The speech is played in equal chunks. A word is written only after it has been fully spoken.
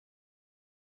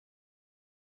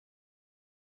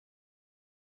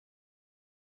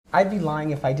I'd be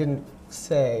lying if I didn't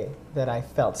say that I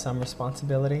felt some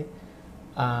responsibility,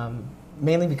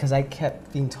 mainly because I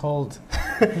kept being told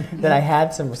that I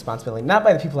had some responsibility, not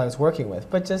by the people I was working with,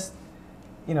 but just,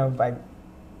 you know, by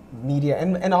media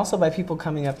and also by people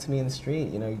coming up to me in the street,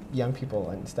 you know, young people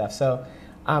and stuff. So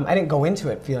I didn't go into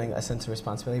it feeling a sense of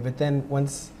responsibility, but then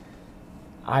once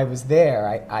I was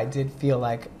there, I did feel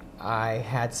like I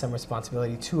had some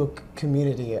responsibility to a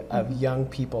community of young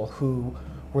people who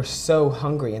were so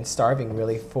hungry and starving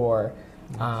really for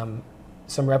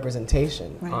some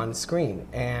representation on screen.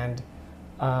 And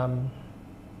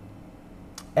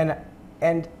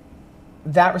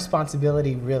that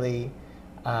responsibility really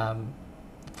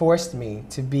forced me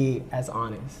to be as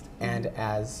honest and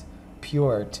as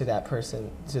pure to that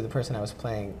person, to the person I was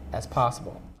playing, as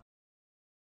possible.